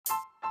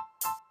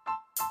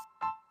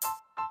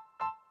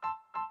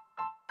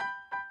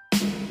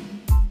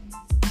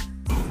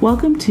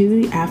Welcome to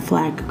the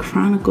Aflac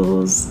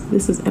Chronicles.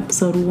 This is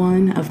episode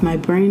 1 of my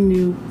brand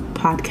new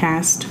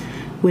podcast,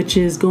 which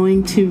is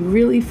going to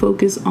really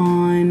focus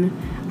on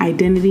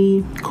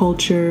identity,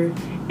 culture,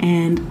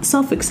 and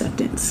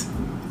self-acceptance.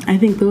 I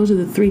think those are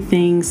the 3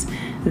 things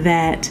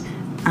that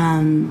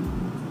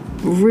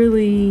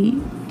really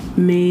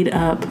made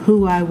up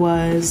who I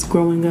was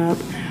growing up,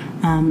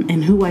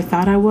 and who I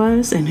thought I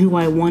was and who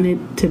I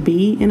wanted to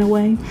be in a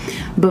way.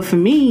 But for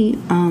me,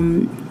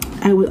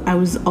 I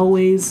was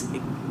always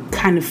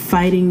kind of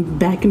fighting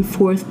back and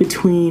forth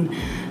between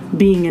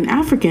being an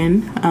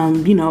African,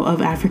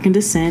 of African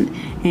descent,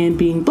 and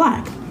being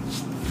Black.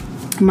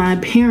 My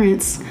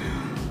parents,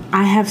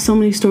 I have so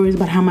many stories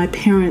about how my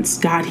parents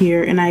got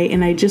here, and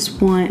I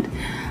just want,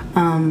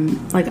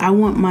 I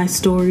want my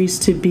stories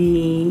to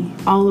be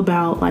all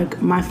about like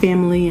my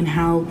family and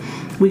how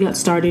we got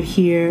started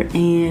here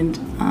and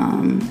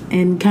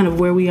kind of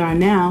where we are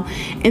now.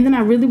 And then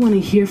I really want to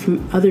hear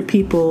from other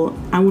people.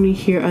 I want to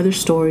hear other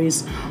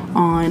stories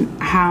on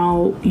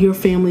how your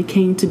family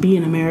came to be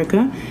in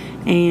America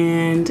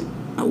and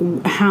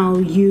how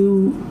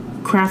you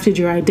crafted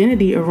your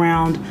identity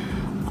around,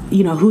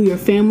 who your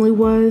family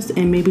was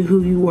and maybe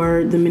who you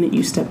were the minute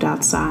you stepped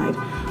outside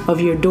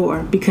of your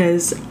door.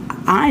 Because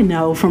I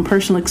know from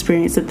personal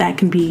experience that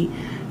can be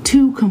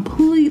 2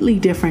 completely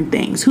different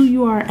things. Who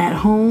you are at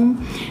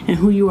home and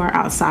who you are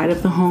outside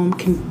of the home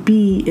can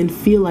be and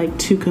feel like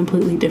 2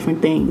 completely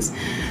different things.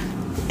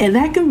 And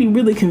that can be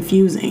really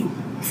confusing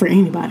for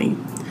anybody.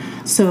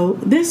 So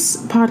this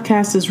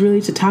podcast is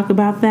really to talk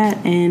about that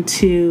and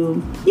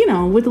to,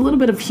 with a little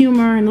bit of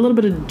humor and a little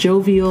bit of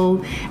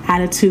jovial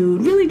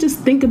attitude, really just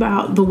think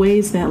about the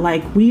ways that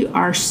we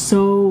are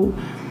so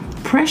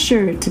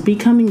pressured to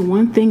becoming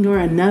one thing or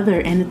another.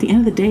 And at the end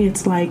of the day,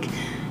 it's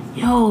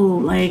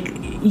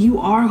you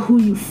are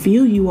who you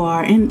feel you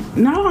are, and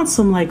not on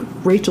some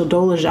Rachel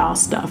Dolezal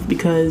stuff,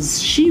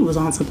 because she was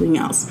on something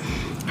else.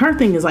 Her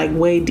thing is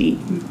way deep.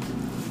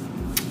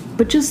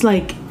 But just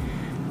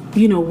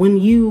when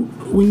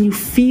you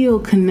feel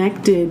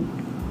connected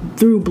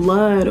through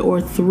blood or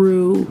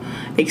through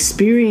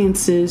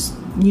experiences,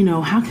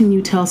 how can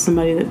you tell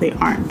somebody that they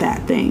aren't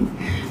that thing?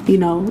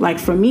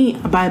 For me,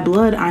 by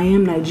blood, I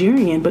am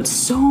Nigerian, but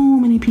so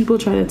many people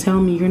try to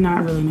tell me you're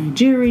not really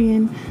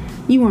Nigerian.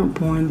 You weren't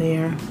born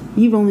there.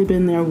 You've only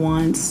been there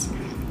once.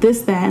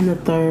 This, that, and the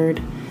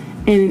third.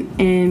 And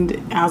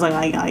I was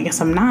I guess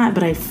I'm not,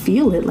 but I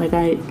feel it.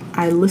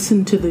 I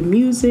listen to the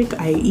music.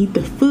 I eat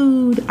the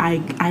food. I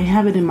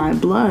have it in my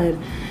blood.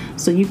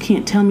 So you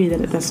can't tell me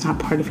that that's not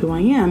part of who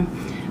I am.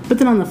 But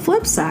then on the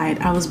flip side,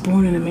 I was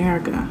born in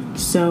America.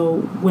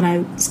 So when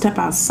I step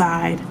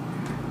outside,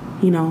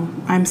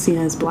 I'm seen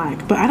as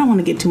Black. But I don't want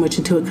to get too much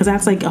into it because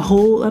that's a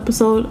whole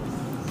episode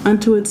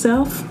unto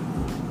itself.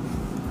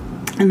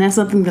 And that's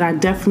something that I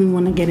definitely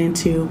want to get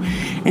into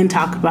and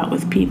talk about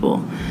with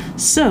people.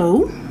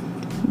 So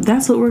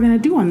that's what we're going to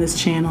do on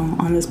this channel,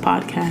 on this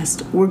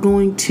podcast. We're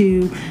going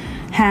to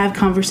have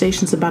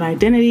conversations about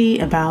identity,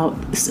 about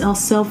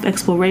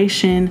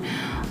self-exploration,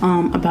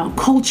 about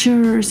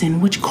cultures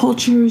and which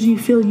cultures you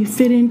feel you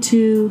fit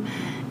into,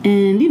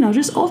 and,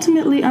 just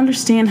ultimately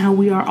understand how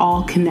we are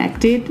all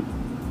connected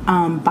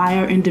by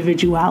our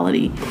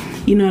individuality.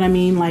 You know what I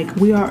mean?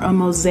 We are a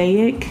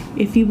mosaic,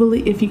 if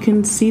you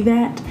can see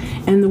that.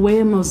 And the way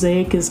a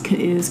mosaic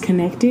is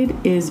connected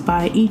is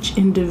by each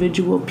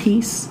individual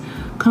piece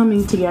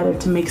coming together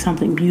to make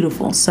something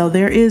beautiful. So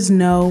there is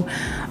no,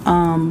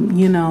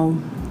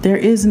 there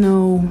is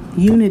no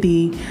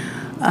unity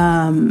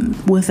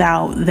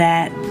without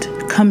that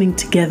coming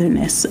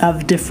togetherness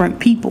of different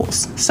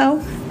peoples.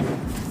 So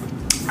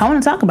I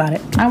want to talk about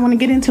it. I want to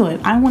get into it.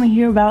 I want to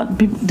hear about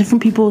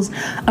different people's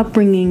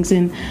upbringings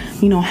and,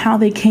 how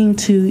they came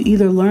to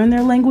either learn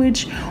their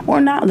language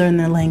or not learn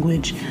their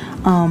language.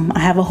 I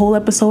have a whole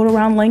episode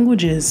around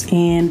languages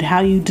and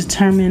how you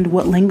determined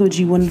what language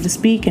you wanted to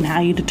speak and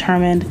how you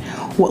determined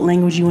what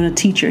language you want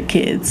to teach your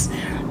kids.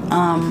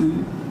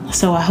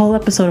 So a whole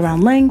episode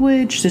around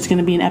language. There's going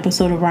to be an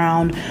episode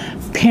around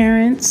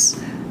parents.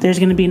 There's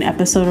going to be an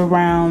episode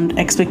around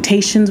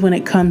expectations when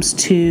it comes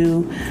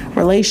to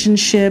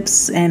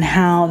relationships and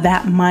how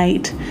that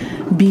might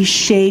be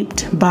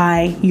shaped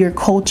by your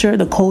culture,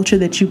 the culture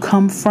that you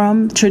come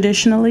from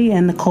traditionally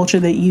and the culture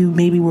that you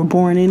maybe were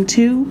born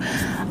into.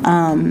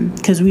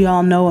 Because we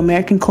all know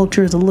American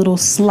culture is a little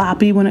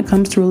sloppy when it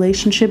comes to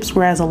relationships,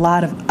 whereas a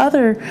lot of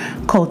other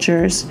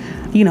cultures,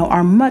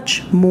 are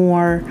much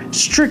more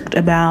strict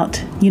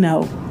about,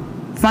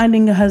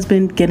 finding a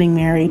husband, getting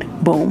married,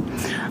 boom.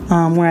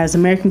 Whereas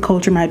American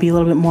culture might be a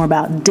little bit more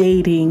about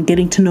dating,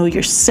 getting to know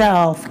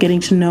yourself, getting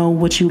to know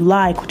what you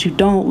like, what you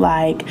don't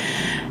like,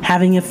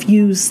 having a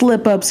few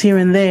slip-ups here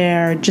and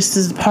there just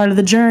as part of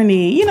the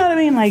journey. You know what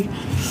I mean?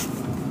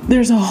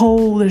 There's a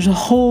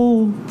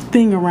whole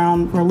thing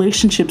around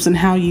relationships and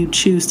how you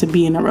choose to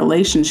be in a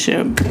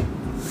relationship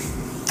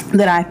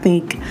that I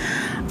think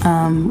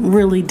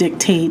really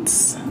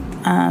dictates,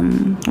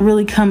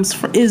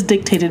 is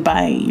dictated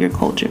by your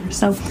culture.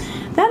 So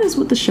that is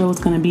what the show is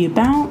going to be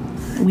about.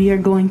 we are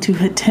going to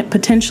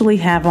potentially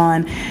have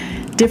on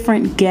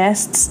different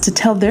guests to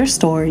tell their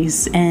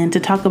stories and to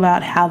talk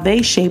about how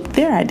they shaped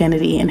their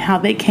identity and how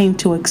they came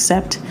to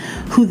accept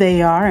who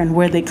they are and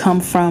where they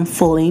come from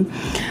fully.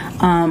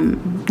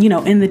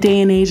 In the day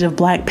and age of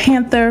Black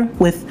Panther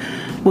with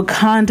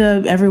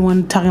Wakanda,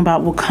 everyone talking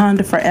about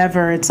Wakanda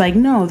forever. It's like,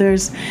 no,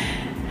 there's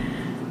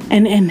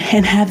and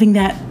having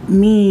that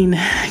mean,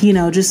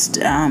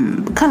 just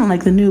kind of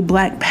like the new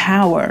Black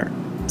Power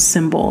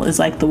symbol is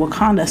like the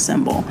Wakanda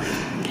symbol,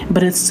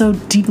 but it's so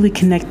deeply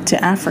connected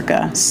to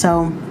Africa.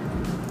 So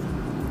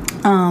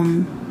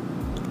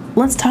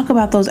let's talk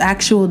about those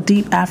actual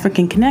deep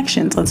African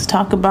connections. Let's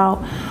talk about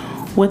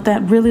what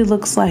that really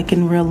looks like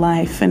in real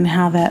life and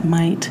how that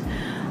might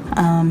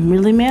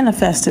really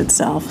manifest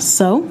itself.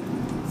 So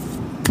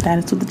that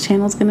is what the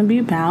channel is going to be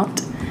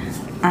about.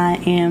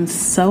 I am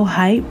so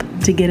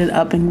hyped to get it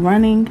up and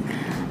running.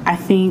 I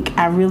think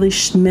I really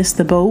missed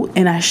the boat,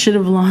 and I should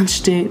have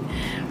launched it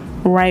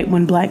right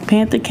when Black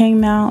Panther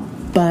came out,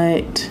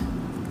 but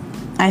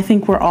I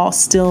think we're all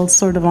still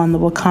sort of on the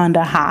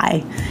Wakanda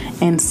high.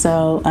 And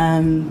so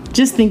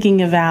just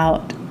thinking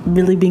about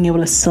really being able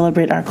to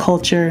celebrate our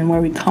culture and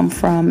where we come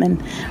from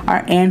and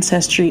our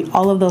ancestry,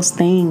 all of those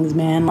things,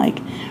 man, like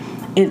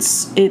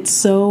it's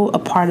so a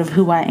part of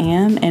who I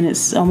am, and it's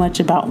so much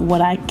about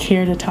what I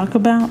care to talk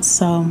about.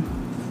 So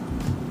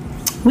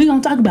we're going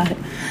to talk about it.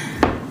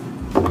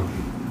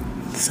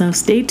 So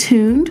stay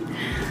tuned.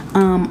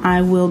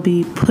 I will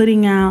be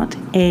putting out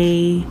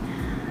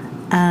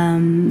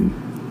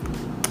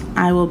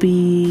I will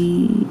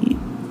be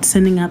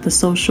sending out the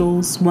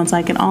socials once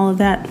I get all of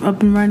that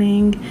up and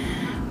running.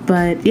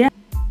 But yeah,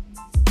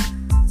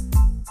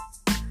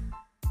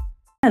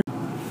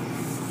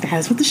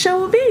 that's what the show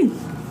will be.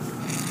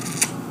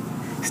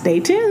 Stay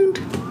tuned.